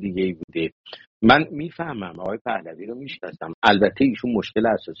 شرایط دیگه ای بوده. من میفهمم، آقای پهلوی رو میشناسم، البته ایشون مشکل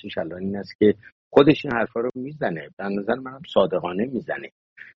اساسیش الان این است که خودش این حرفا رو میزنه، به نظر منم صادقانه میزنه،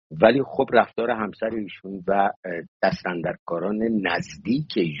 ولی خب رفتار همسر ایشون و دستاندرکاران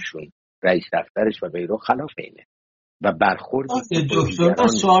نزدیک ایشون، رئیس دفترش و غیره خلاف اینه و برخوردی دکتر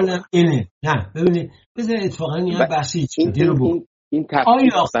سوالم اینه. نه ببینید بذار اتفاقا این بحثی چیزی رو بود.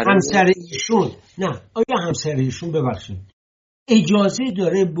 آیا همسر ایشون ببخشید اجازه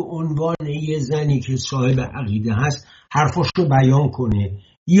داره به عنوان یه زنی که صاحب عقیده هست حرفش رو بیان کنه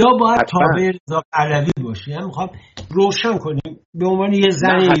یا باید تابع رضا پهلوی باشه؟ من میخوام روشن کنیم به عنوان یه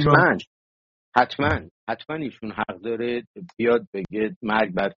زن ایران. حتما ایشون حق داره بیاد بگه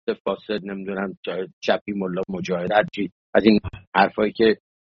مرگ بر فاسد، نمیدونم چپی ملا مجاهد، از این حرفایی که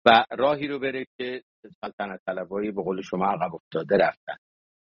و راهی رو بره که سلطنت طلبایی به قول شما عقب افتاده رفتن.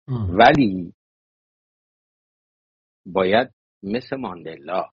 ولی باید مثل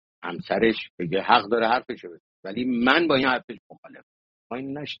ماندلا همسرش بگه حق داره حرفشو بزنه، ولی من با این حرفش مخالفم. ما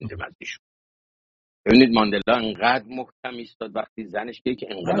این نشنیدیم از ایشون. ببینید ماندلا انقدر محکم ایستاد وقتی زنش که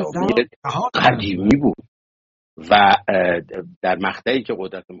انقلابی قدیمی بود و در مقطعی که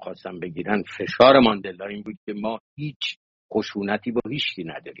قدرت می‌خواستن بگیرن، فشار ماندلا این بود که ما هیچ خشونتی با هیچکی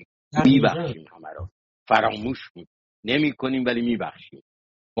نداریم، میبخشیم، همه رو فراموش نمی‌کنیم ولی میبخشیم.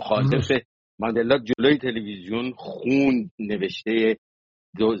 مخالف ماندلا جلوی تلویزیون خون نوشته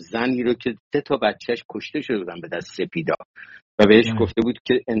دو زنی رو که 3 تا بچهش کشته شده بودن به دست سپیدا و بهش گفته بود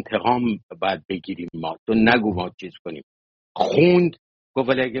که انتقام باید بگیریم، ما تو نگو ما چیز کنیم، خوند، گفت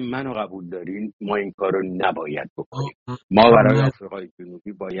ولی اگه منو قبول دارین ما این کار رو نباید بکنیم، ما برای آفریقای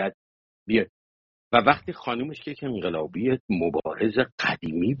جنوبی باید بیاد. و وقتی خانومش که انقلابی مبارز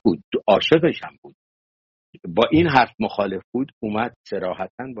قدیمی بود، عاشقش هم بود، با این حرف مخالف بود، اومد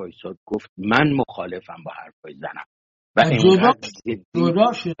صراحتاً وایساد گفت من مخالفم با حرفای زنم و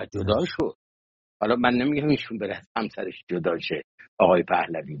جدا شد. حالا من نمیگم ایشون بره همسرش جدا شه آقای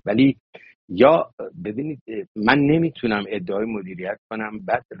پهلوی، ولی یا ببینید من نمیتونم ادعای مدیریت کنم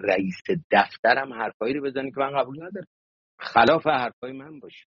بعد رئیس دفترم حرفایی رو بزنه که من قبول ندارم، خلاف حرفای من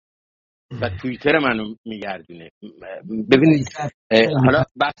باشه. و توییتر منو میگردونه. ببینید حالا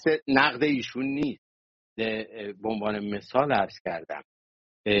بحث نقد ایشون نیست، به عنوان مثال عرض کردم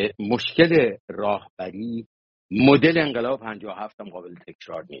مشکل راهبری مدل انقلاب 57 هم قابل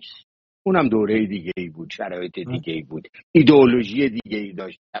تکرار نیست. اونم دوره دیگه ای بود، شرایط دیگه ای بود، ایدئولوژی دیگه ای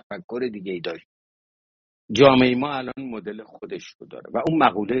داشت، تفکر دیگه ای داشت. جامعه ما الان مدل خودش رو داره و اون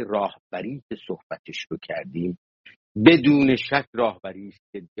مقوله راهبری که صحبتش رو کردیم بدون شک راهبری است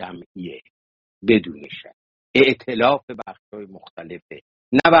که جمعیه، بدون شک ائتلاف بخش‌های مختلفه،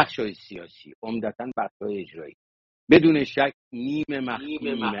 نه بخش‌های سیاسی، عمدتاً بخش‌های اجرایی، بدون شک نیمه مخفی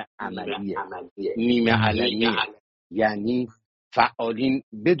نیمه عملیه، نیمه علنیه. یعنی فعالین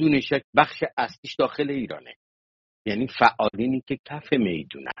بدون شک بخش اصلیش داخل ایرانه، یعنی فعالینی که کف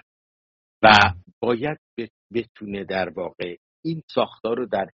میدونن و باید بتونه در واقع این ساختار رو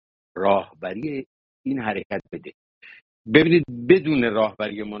در راهبری این حرکت بده. ببینید بدون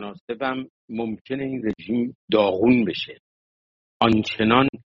راهبری مناسبم ممکنه این رژیم داغون بشه. آنچنان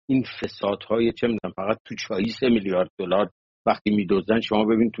این فسادهای چه میدونم فقط تو چایی 3 میلیارد دلار وقتی میدوزن، شما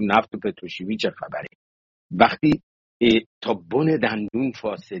ببین تو نفت و پتروشیمی چه خبره. وقتی تا بن دندون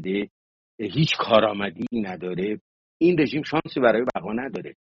فاسده، هیچ کارآمدی نداره، این رژیم شانسی برای بقا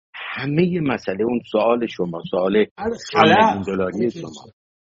نداره. همه مسئله اون سوال شما، سوال چند دلاری شما،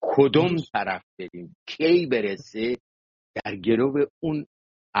 کدوم طرف بریم، کی برسه، در گرو اون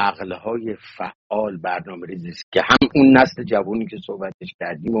عقلهای فعال برنامه ریزی که هم اون نسل جوانی که صحبتش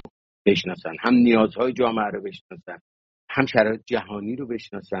کردیم رو بشناسن، هم نیازهای جامعه رو بشناسن، هم شرایط جهانی رو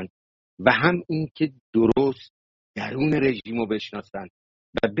بشناسن و هم این که درست درون رژیم رو بشناسن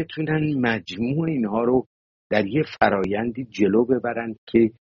و بتونن مجموع اینها رو در یه فرایندی جلو ببرن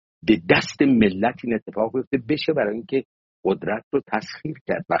که به دست ملت این اتفاق بیفته بشه، برای اینکه قدرت رو تسخیر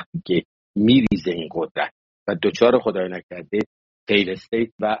کرد وقتی که میریزه این قدرت و دوچار خدای نکرده فیل استیت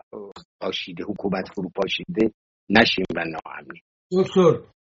و پاشیده، حکومت فرو پاشیده نشیم و ناامنی. دکتر،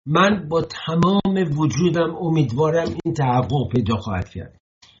 من با تمام وجودم امیدوارم این تحقق پیدا خواهد کرد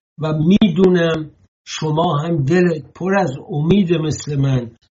و میدونم شما هم دلت پر از امید مثل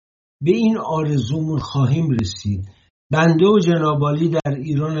من به این آرزومون خواهیم رسید. بنده و جناب عالی در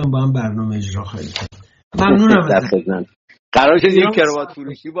ایران هم با هم برنامه اجرا خواهیم کرد. ممنونم ازت. قرار شد یک کراوات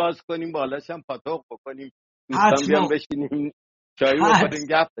فروشی باز کنیم، بالاش هم پاتوق بکنیم، دوستان بیان بشینیم چای بخوریم،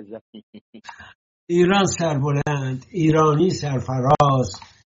 گپ بزنیم. ایران سربلند، ایرانی سرفراز،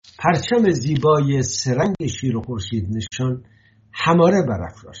 پرچم زیبای سرنگ شیر و خورشید نشان هماره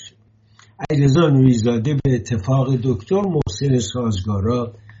برافراشید. علیرضا نوری زاده به اتفاق دکتر محسن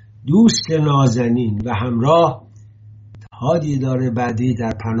سازگارا، دوست نازنین و همراه تا دیدار بعدی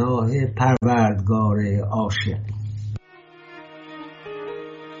در پناه پروردگار عاشق.